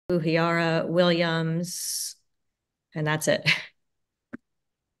Uhiara Williams, and that's it.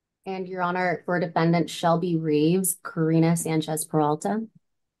 And Your Honor, for defendant Shelby Reeves, Karina Sanchez Peralta.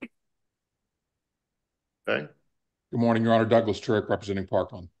 Okay. Good morning, Your Honor. Douglas Turek, representing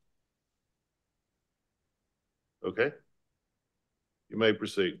Parkland. Okay. You may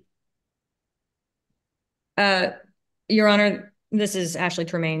proceed. Your Honor, this is Ashley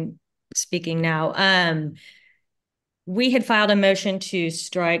Tremaine speaking now. We had filed a motion to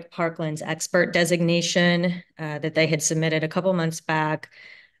strike Parkland's expert designation that they had submitted a couple months back.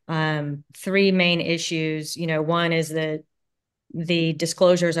 Three main issues. One is that the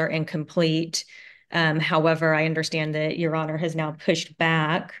disclosures are incomplete. However, I understand that Your Honor has now pushed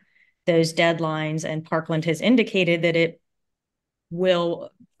back those deadlines, and Parkland has indicated that it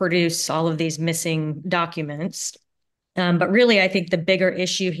will produce all of these missing documents. But really, I think the bigger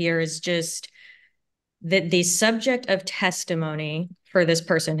issue here is just that the subject of testimony for this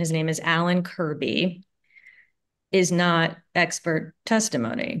person, his name is Alan Kirby, is not expert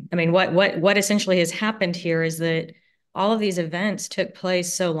testimony. I mean, what essentially has happened here is that all of these events took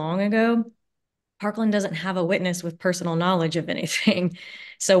place so long ago. Parkland doesn't have a witness with personal knowledge of anything.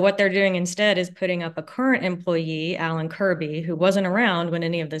 So what they're doing instead is putting up a current employee, Alan Kirby, who wasn't around when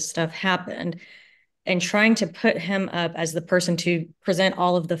any of this stuff happened, and trying to put him up as the person to present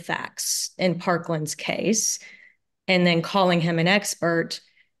all of the facts in Parkland's case, and then calling him an expert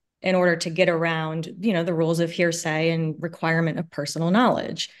in order to get around, the rules of hearsay and requirement of personal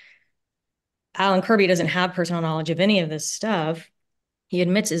knowledge. Alan Kirby doesn't have personal knowledge of any of this stuff. He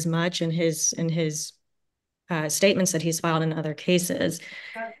admits as much in his statements that he's filed in other cases.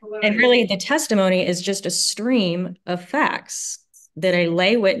 And really, the testimony is just a stream of facts that a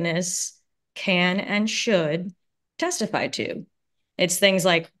lay witness can and should testify to. It's things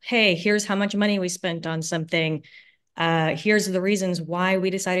like, hey, here's how much money we spent on something. Here's the reasons why we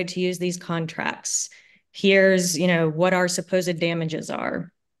decided to use these contracts. Here's, what our supposed damages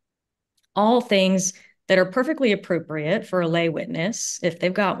are. All things that are perfectly appropriate for a lay witness, if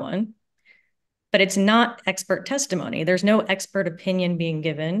they've got one, but it's not expert testimony. There's no expert opinion being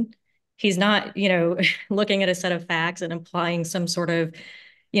given. He's not, looking at a set of facts and applying some sort of,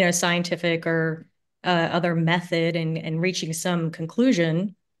 scientific or other method and reaching some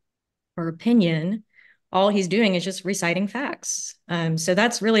conclusion or opinion. All he's doing is just reciting facts. So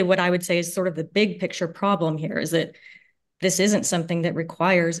that's really what I would say is sort of the big picture problem here, is that this isn't something that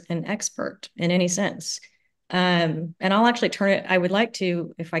requires an expert in any sense. And I'll actually I would like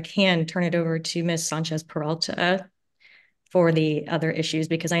to, if I can, turn it over to Ms. Sanchez Peralta for the other issues,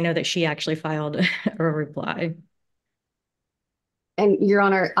 because I know that she actually filed a reply. And Your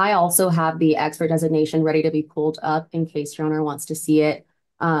Honor, I also have the expert designation ready to be pulled up in case Your Honor wants to see it.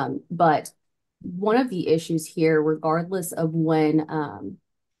 But one of the issues here, regardless of when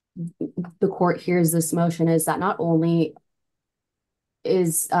the court hears this motion, is that not only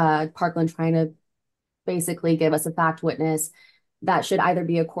is Parkland trying to basically give us a fact witness that should either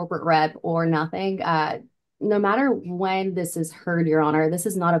be a corporate rep or nothing. No matter when this is heard, Your Honor, this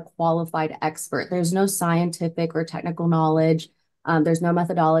is not a qualified expert. There's no scientific or technical knowledge. There's no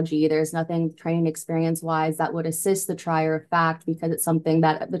methodology. There's nothing training experience wise that would assist the trier of fact, because it's something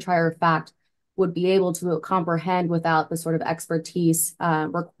that the trier of fact would be able to comprehend without the sort of expertise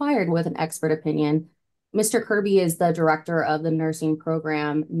required with an expert opinion. Mr. Kirby is the director of the nursing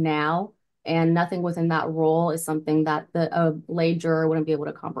program now, and nothing within that role is something that a lay juror wouldn't be able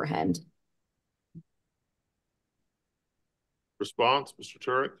to comprehend. Response, Mr.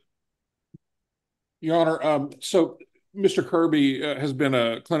 Turek? Your Honor, so Mr. Kirby has been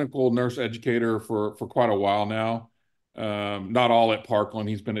a clinical nurse educator for quite a while now. Not all at Parkland.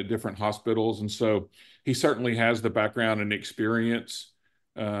 He's been at different hospitals. And so he certainly has the background and experience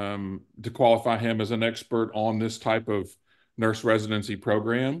to qualify him as an expert on this type of nurse residency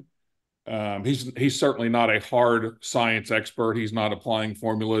program. He's certainly not a hard science expert. He's not applying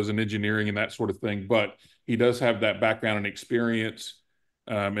formulas and engineering and that sort of thing, but he does have that background and experience,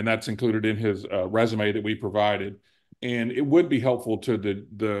 and that's included in his resume that we provided. And it would be helpful to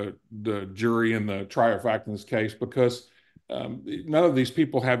the jury and the trier of fact in this case, because none of these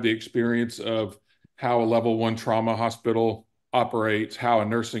people have the experience of how a level 1 trauma hospital operates, how a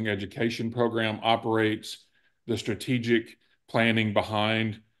nursing education program operates, the strategic planning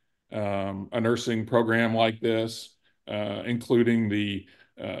behind a nursing program like this, including the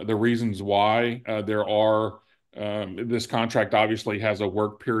reasons why there are. This contract obviously has a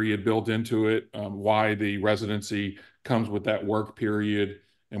work period built into it, why the residency comes with that work period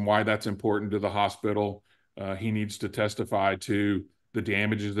and why that's important to the hospital. He needs to testify to the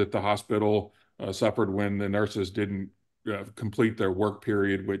damages that the hospital suffered when the nurses didn't complete their work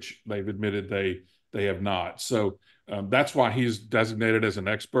period, which they've admitted they have not. So that's why he's designated as an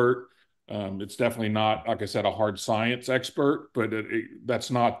expert. It's definitely not, like I said, a hard science expert, but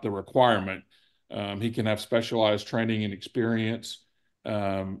that's not the requirement. He can have specialized training and experience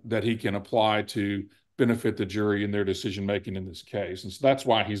that he can apply to benefit the jury in their decision making in this case. And so that's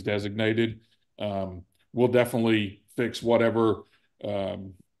why he's designated. We'll definitely fix whatever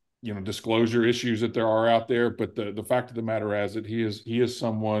disclosure issues that there are out there. But the fact of the matter is that he is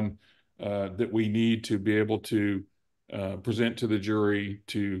someone that we need to be able to present to the jury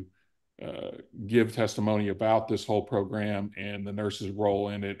to give testimony about this whole program and the nurse's role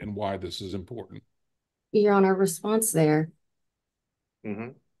in it and why this is important. Your Honor, response there. Mm-hmm.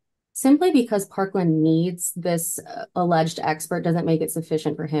 Simply because Parkland needs this alleged expert doesn't make it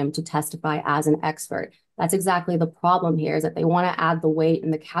sufficient for him to testify as an expert. That's exactly the problem here, is that they want to add the weight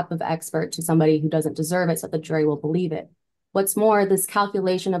and the cap of expert to somebody who doesn't deserve it so that the jury will believe it. What's more, this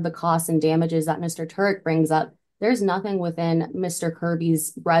calculation of the costs and damages that Mr. Turek brings up, there's nothing within Mr.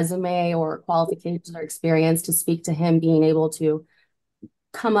 Kirby's resume or qualifications or experience to speak to him being able to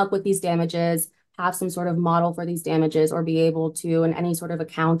come up with these damages, have some sort of model for these damages, or be able to, in any sort of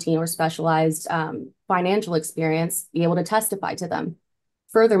accounting or specialized financial experience, be able to testify to them.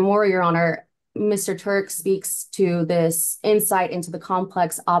 Furthermore, Your Honor, Mr. Turek speaks to this insight into the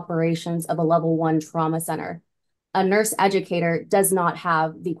complex operations of a level 1 trauma center. A nurse educator does not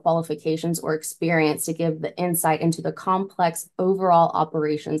have the qualifications or experience to give the insight into the complex overall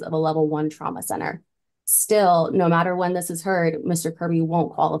operations of a level 1 trauma center. Still, no matter when this is heard, Mr. Kirby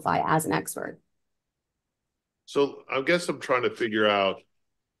won't qualify as an expert. So I guess I'm trying to figure out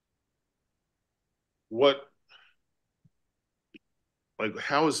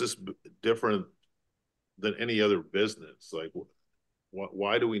how is this different than any other business? Like,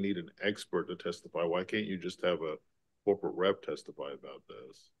 why do we need an expert to testify? Why can't you just have a corporate rep testify about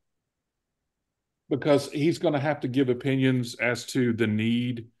this? Because he's going to have to give opinions as to the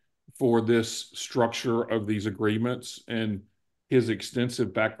need for this structure of these agreements and his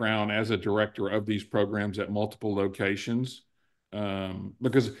extensive background as a director of these programs at multiple locations.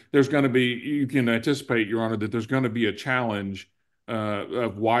 Because there's going to be, you can anticipate, Your Honor, that there's going to be a challenge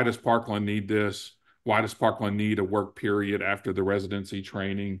of why does Parkland need this? Why does Parkland need a work period after the residency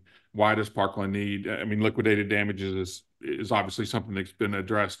training? Why does Parkland need, liquidated damages is obviously something that's been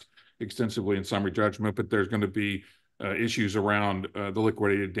addressed extensively in summary judgment, but there's going to be issues around the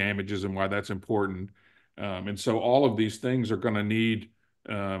liquidated damages and why that's important. And so all of these things are going to need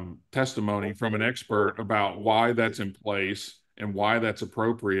testimony from an expert about why that's in place and why that's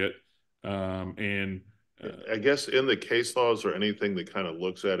appropriate. I guess in the case laws or anything that kind of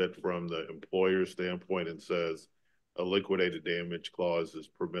looks at it from the employer standpoint and says a liquidated damage clause is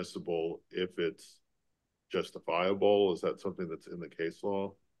permissible if it's justifiable. Is that something that's in the case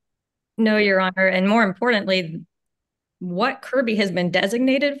law? No, Your Honor. And more importantly, what Kirby has been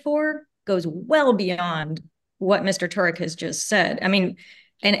designated for goes well beyond what Mr. Turek has just said. I mean,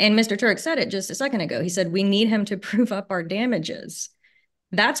 and Mr. Turek said it just a second ago. He said, we need him to prove up our damages.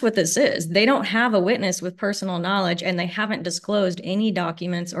 That's what this is. They don't have a witness with personal knowledge, and they haven't disclosed any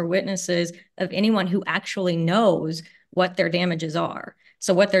documents or witnesses of anyone who actually knows what their damages are.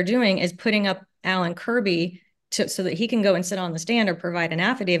 So what they're doing is putting up Alan Kirby so that he can go and sit on the stand or provide an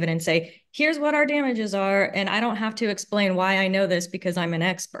affidavit and say, here's what our damages are, and I don't have to explain why I know this because I'm an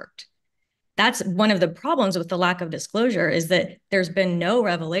expert. That's one of the problems with the lack of disclosure, is that there's been no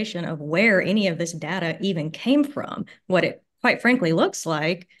revelation of where any of this data even came from. What it quite frankly looks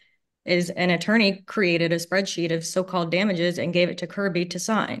like is an attorney created a spreadsheet of so-called damages and gave it to Kirby to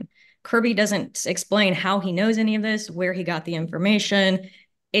sign. Kirby doesn't explain how he knows any of this, where he got the information.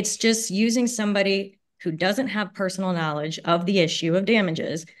 It's just using somebody who doesn't have personal knowledge of the issue of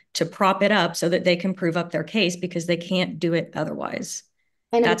damages to prop it up so that they can prove up their case because they can't do it otherwise.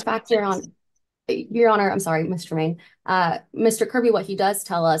 And in fact, Your Honor, I'm sorry, Mr. Maine. Mr. Kirby, what he does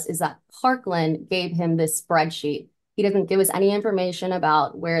tell us is that Parkland gave him this spreadsheet. He doesn't give us any information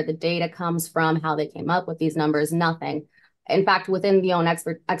about where the data comes from, how they came up with these numbers, nothing. In fact, within the own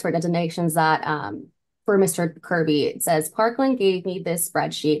expert designations that for Mr. Kirby, it says Parkland gave me this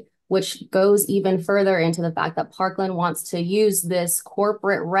spreadsheet, which goes even further into the fact that Parkland wants to use this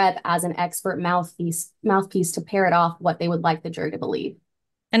corporate rep as an expert mouthpiece to parrot off what they would like the jury to believe.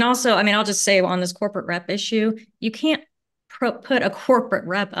 And also, I'll just say on this corporate rep issue, you can't put a corporate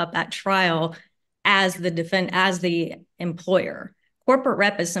rep up at trial as the employer. Corporate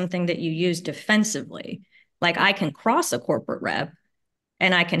rep is something that you use defensively. Like, I can cross a corporate rep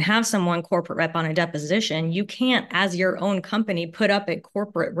and I can have someone corporate rep on a deposition. You can't, as your own company, put up a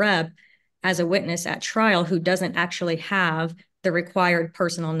corporate rep as a witness at trial who doesn't actually have the required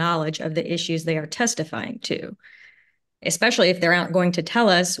personal knowledge of the issues they are testifying to, especially if they're not going to tell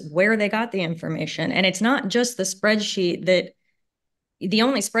us where they got the information. And it's not just the spreadsheet that the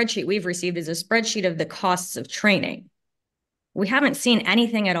only spreadsheet we've received is a spreadsheet of the costs of training. We haven't seen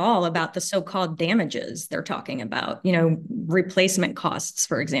anything at all about the so-called damages they're talking about, replacement costs,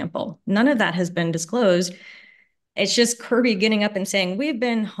 for example. None of that has been disclosed. It's just Kirby getting up and saying, we've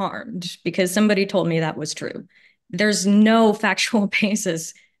been harmed because somebody told me that was true. There's no factual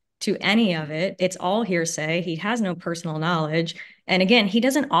basis to any of it. It's all hearsay. He has no personal knowledge. And again, he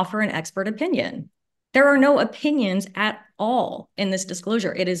doesn't offer an expert opinion. There are no opinions at all in this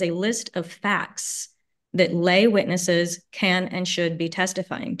disclosure. It is a list of facts that lay witnesses can and should be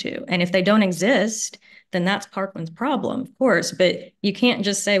testifying to. And if they don't exist, then that's Parkland's problem, of course. But you can't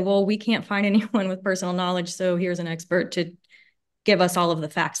just say, well, we can't find anyone with personal knowledge, so here's an expert to give us all of the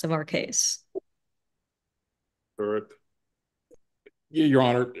facts of our case. Correct. Yeah, Your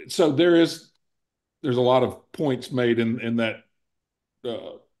Honor. So there's a lot of points made in that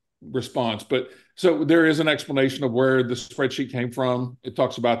response, but so there is an explanation of where the spreadsheet came from. It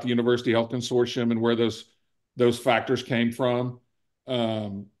talks about the University Health Consortium and where those factors came from.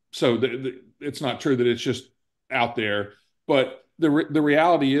 So it's not true that it's just out there, but the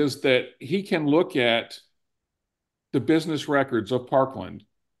reality is that he can look at the business records of Parkland,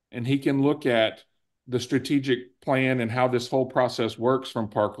 and he can look at the strategic plan and how this whole process works from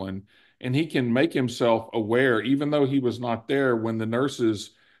Parkland, and he can make himself aware, even though he was not there when the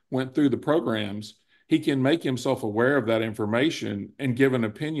nurses went through the programs, he can make himself aware of that information and give an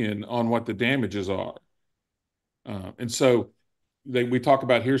opinion on what the damages are. And so we talk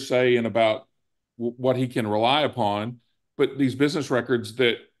about hearsay and about what he can rely upon, but these business records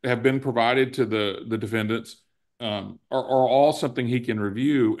that have been provided to the defendants are all something he can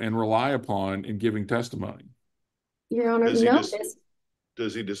review and rely upon in giving testimony. Your Honor,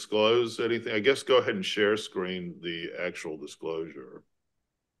 Does he disclose anything? I guess go ahead and share screen the actual disclosure.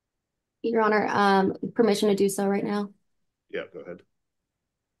 Your Honor, permission to do so right now. Yeah, go ahead.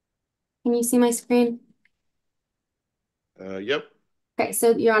 Can you see my screen? Yep. Okay,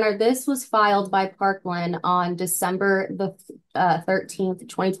 so Your Honor, this was filed by Parkland on December the 13th,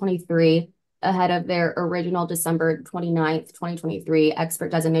 2023, ahead of their original December 29th, 2023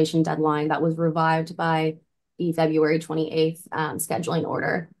 expert designation deadline that was revived by the February 28th scheduling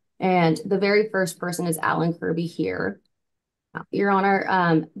order. And the very first person is Alan Kirby here. Your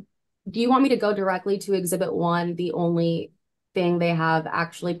Honor, do you want me to go directly to Exhibit 1, the only thing they have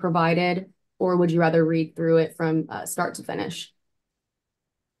actually provided, or would you rather read through it from start to finish?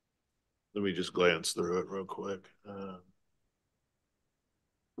 Let me just glance through it real quick. And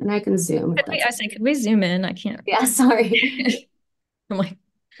I can zoom. I say, could we zoom in? I can't. Yeah, sorry. I'm like,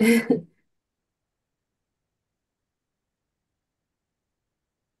 Keep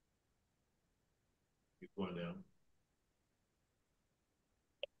going down.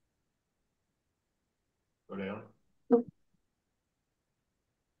 Go down.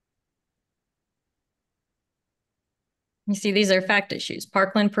 you see, these are fact issues.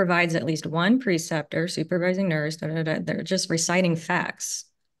 Parkland provides at least one preceptor, supervising nurse. They're just reciting facts.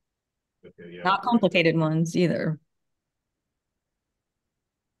 Okay, yeah, Not complicated ones either.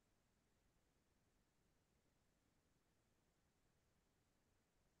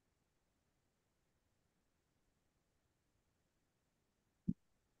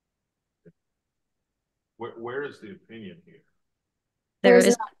 Where is the opinion here? There is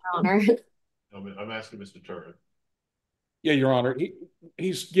none, Your Honor. I'm asking Mr. Turner. Yeah, Your Honor.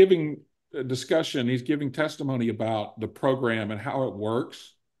 He's giving a discussion. He's giving testimony about the program and how it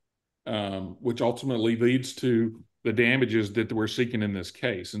works, which ultimately leads to the damages that we're seeking in this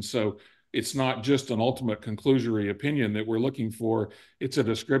case. And so it's not just an ultimate conclusory opinion that we're looking for. It's a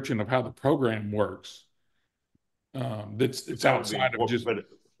description of how the program works. It's outside of just...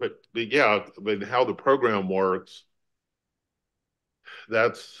 But yeah, but how the program works,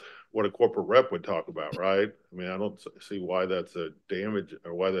 that's what a corporate rep would talk about, right? I mean, I don't see why that's a damage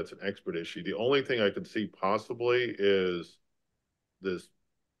or why that's an expert issue. The only thing I could see possibly is this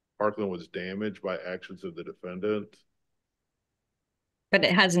Parkland was damaged by actions of the defendant. But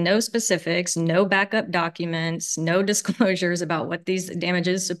it has no specifics, no backup documents, no disclosures about what these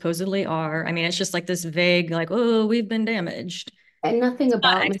damages supposedly are. I mean, it's just like this vague, like, oh, we've been damaged. And nothing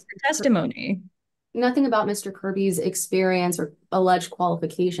about testimony. Nothing about Mr. Kirby's experience or alleged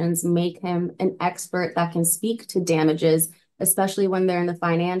qualifications make him an expert that can speak to damages, especially when they're in the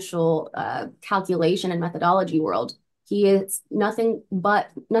financial calculation and methodology world. He is nothing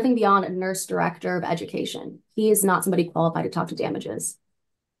beyond a nurse director of education. He is not somebody qualified to talk to damages.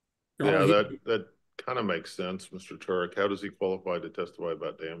 Your Honor, Yeah, that kind of makes sense, Mr. Turek. How does he qualify to testify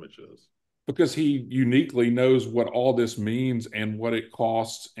about damages? because he uniquely knows what all this means and what it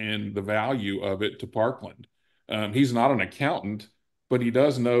costs and the value of it to Parkland. He's not an accountant, but he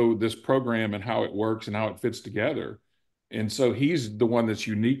does know this program and how it works and how it fits together. And so he's the one that's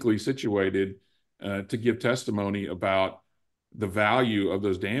uniquely situated to give testimony about the value of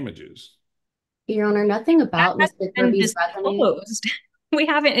those damages. Your Honor, nothing about That Mr. hasn't been Kirby's resume. disclosed. We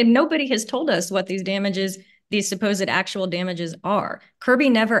haven't, and nobody has told us what these damages, these supposed actual damages are. Kirby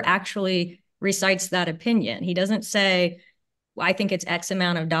never actually recites that opinion. He doesn't say, well, I think it's X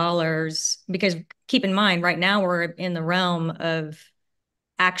amount of dollars, because keep in mind, right now we're in the realm of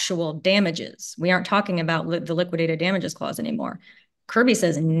actual damages. We aren't talking about the liquidated damages clause anymore. Kirby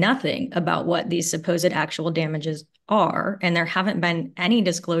says nothing about what these supposed actual damages are, and there haven't been any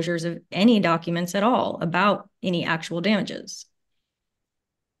disclosures of any documents at all about any actual damages.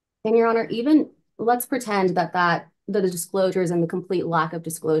 And Your Honor, even let's pretend that the disclosures and the complete lack of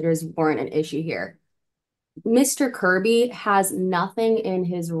disclosures weren't an issue here. Mr. Kirby has nothing in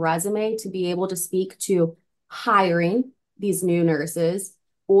his resume to be able to speak to hiring these new nurses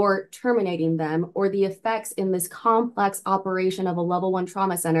or terminating them or the effects in this complex operation of a level 1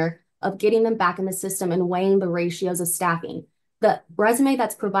 trauma center of getting them back in the system and weighing the ratios of staffing. The resume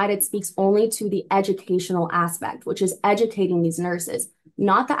that's provided speaks only to the educational aspect, which is educating these nurses,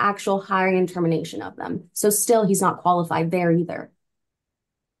 not the actual hiring and termination of them. So still, he's not qualified there either.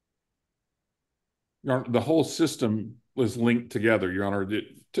 Your Honor, the whole system was linked together, Your Honor.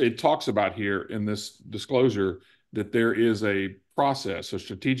 It talks about here in this disclosure that there is a process, a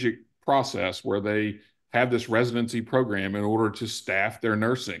strategic process where they have this residency program in order to staff their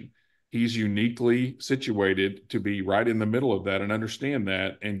nursing. He's uniquely situated to be right in the middle of that and understand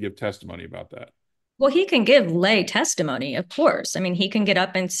that and give testimony about that. Well, he can give lay testimony, of course. I mean, he can get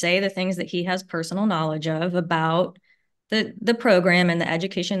up and say the things that he has personal knowledge of about the program and the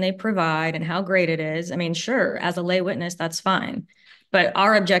education they provide and how great it is. I mean, sure, as a lay witness, that's fine. But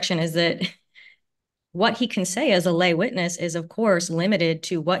our objection is that what he can say as a lay witness is, of course, limited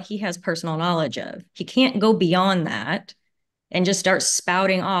to what he has personal knowledge of. He can't go beyond that and just start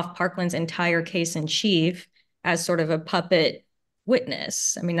spouting off Parkland's entire case in chief as sort of a puppet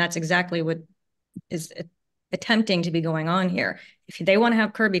witness. I mean, that's exactly what is attempting to be going on here. If they want to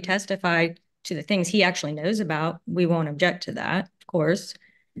have Kirby testify to the things he actually knows about, we won't object to that, of course.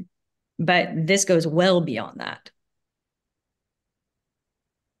 But this goes well beyond that.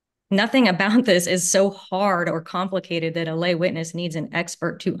 Nothing about this is so hard or complicated that a lay witness needs an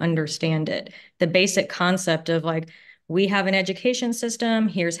expert to understand it. The basic concept of like, we have an education system,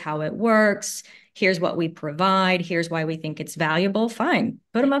 here's how it works, here's what we provide, here's why we think it's valuable. Fine,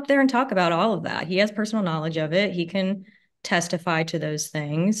 put him up there and talk about all of that. He has personal knowledge of it. He can testify to those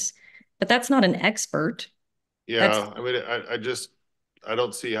things, but that's not an expert. Yeah, I mean, I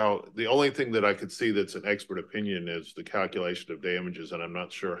don't see how, the only thing that I could see that's an expert opinion is the calculation of damages, and I'm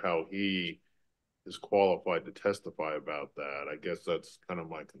not sure how he is qualified to testify about that. I guess that's kind of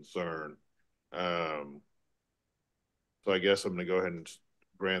my concern. So I guess I'm going to go ahead and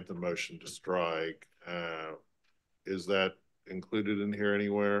grant the motion to strike. Is that included in here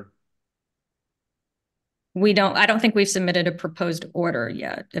anywhere? I don't think we've submitted a proposed order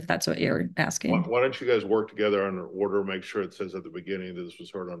yet, if that's what you're asking. Why don't you guys work together on an order, make sure it says at the beginning that this was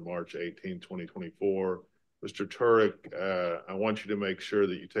heard on March 18, 2024. Mr. Turek, I want you to make sure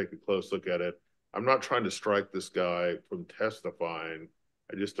that you take a close look at it. I'm not trying to strike this guy from testifying.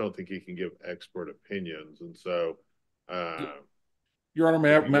 I just don't think he can give expert opinions. And so, Your Honor,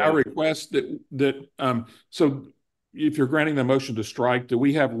 may I request so if you're granting the motion to strike, do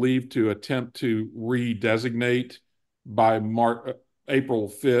we have leave to attempt to redesignate by April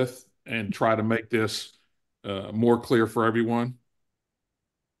 5th and try to make this more clear for everyone?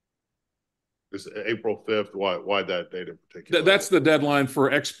 Is April 5th, why that date in particular? That's the deadline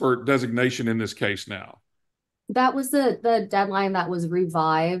for expert designation in this case now. That was the deadline that was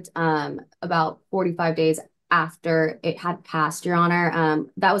revived about 45 days after it had passed, Your Honor.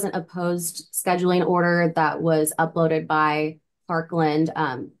 That was an opposed scheduling order that was uploaded by Parkland,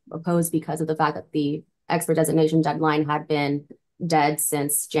 opposed because of the fact that the expert designation deadline had been dead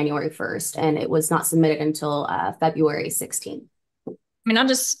since January 1st, and it was not submitted until February 16th. I mean, I'll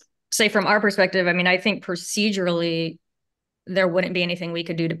just say from our perspective, I mean, I think procedurally, there wouldn't be anything we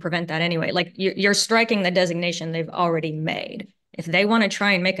could do to prevent that anyway. Like you're striking the designation they've already made. If they want to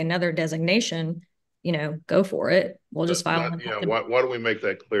try and make another designation, go for it. We'll just file. Why don't we make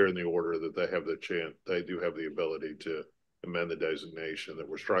that clear in the order that they have the chance, they do have the ability to amend the designation, that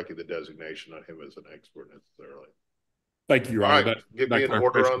we're striking the designation, not him as an expert necessarily. Thank you, Your All Honor. right, get me That an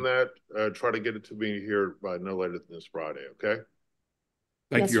order on clarification. that. Try to get it to me here by no later than this Friday, okay?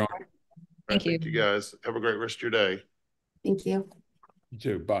 Thank Yes, you, Your Your Honor. Honor. All right, Thank you. thank you guys. Have a great rest of your day. Thank you. You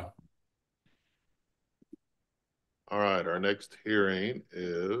too. Bye. All right, our next hearing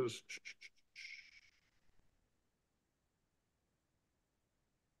is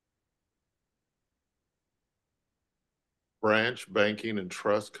Branch Banking and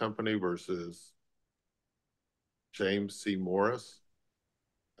Trust Company versus James C. Morris.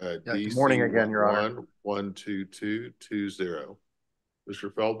 Yeah, good DC morning again, Your Honor. 12220.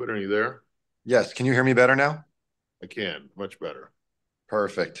 Mr. Feldman, are you there? Yes, can you hear me better now? I can, much better.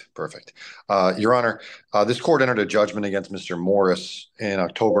 Perfect, perfect. Your Honor, this court entered a judgment against Mr. Morris in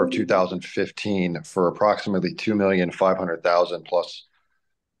October of 2015 for approximately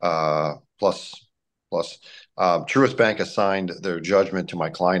 $2,500,000 plus, plus. Truist Bank assigned their judgment to my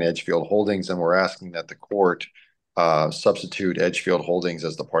client Edgefield Holdings, and we're asking that the court substitute Edgefield Holdings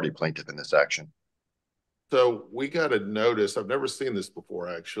as the party plaintiff in this action. So we got a notice. I've never seen this before,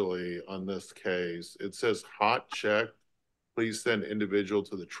 actually, on this case. It says hot check. Please send individual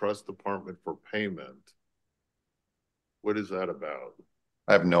to the trust department for payment. What is that about?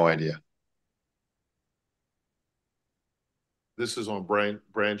 I have no idea. This is on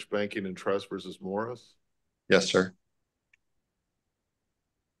Branch Banking and Trust versus Morris. Yes, sir.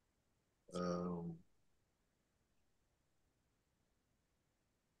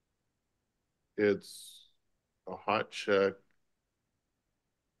 It's a hot check.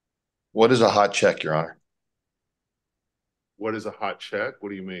 What is a hot check, Your Honor? What is a hot check? What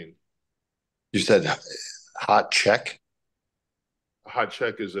do you mean? You said hot check? A hot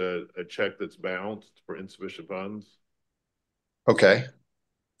check is a check that's bounced for insufficient funds. Okay.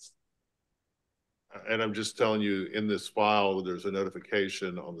 And I'm just telling you, in this file, there's a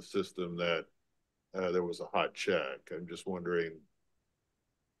notification on the system that there was a hot check. I'm just wondering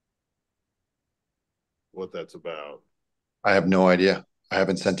what that's about. I have no idea. I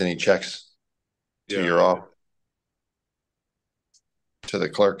haven't sent any checks to your Yeah. office, to the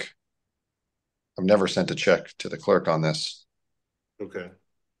clerk. I've never sent a check to the clerk on this. Okay.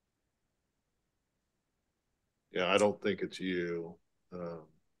 Yeah, I don't think it's you. In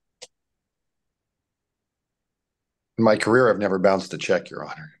my career, I've never bounced a check, Your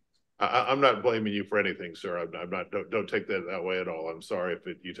Honor. I'm not blaming you for anything, sir. I'm not. Don't take that way at all. I'm sorry if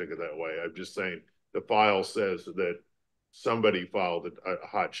you took it that way. I'm just saying the file says that somebody filed a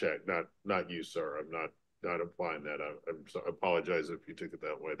hot check, not you, sir. I'm not implying that. I apologize if you took it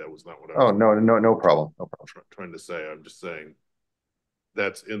that way. That was not what I Oh, was no problem. No problem. trying to say. I'm just saying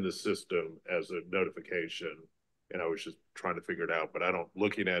that's in the system as a notification, and I was just trying to figure it out. But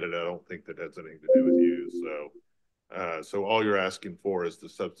looking at it, I don't think that has anything to do with you. So all you're asking for is to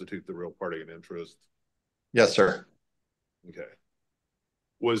substitute the real party in interest. Yes, sir. Okay.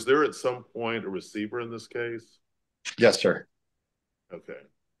 Was there at some point a receiver in this case? Yes, sir. Okay.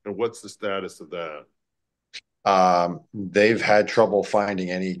 And what's the status of that? They've had trouble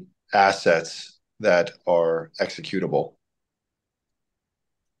finding any assets that are executable.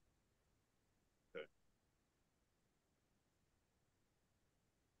 Okay.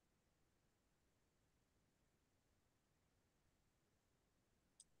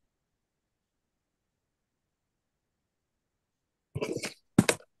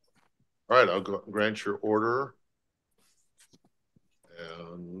 All right, I'll grant your order.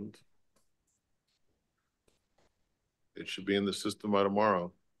 And it should be in the system by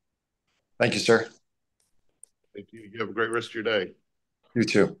tomorrow. Thank you, sir. Thank you. You have a great rest of your day. You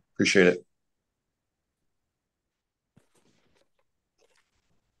too. Appreciate it.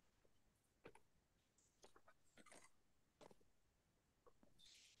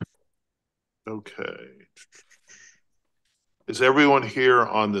 Okay. Is everyone here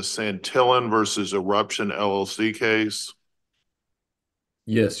on the Santillan versus Eruption LLC case?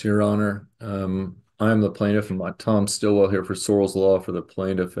 Yes, Your Honor. I am the plaintiff, and Tom Stillwell here for Sorrell's Law for the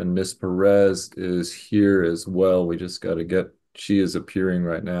plaintiff, and Miss Perez is here as well. We just got to she is appearing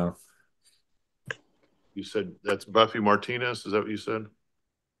right now. You said that's Buffy Martinez. Is that what you said?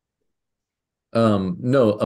 No,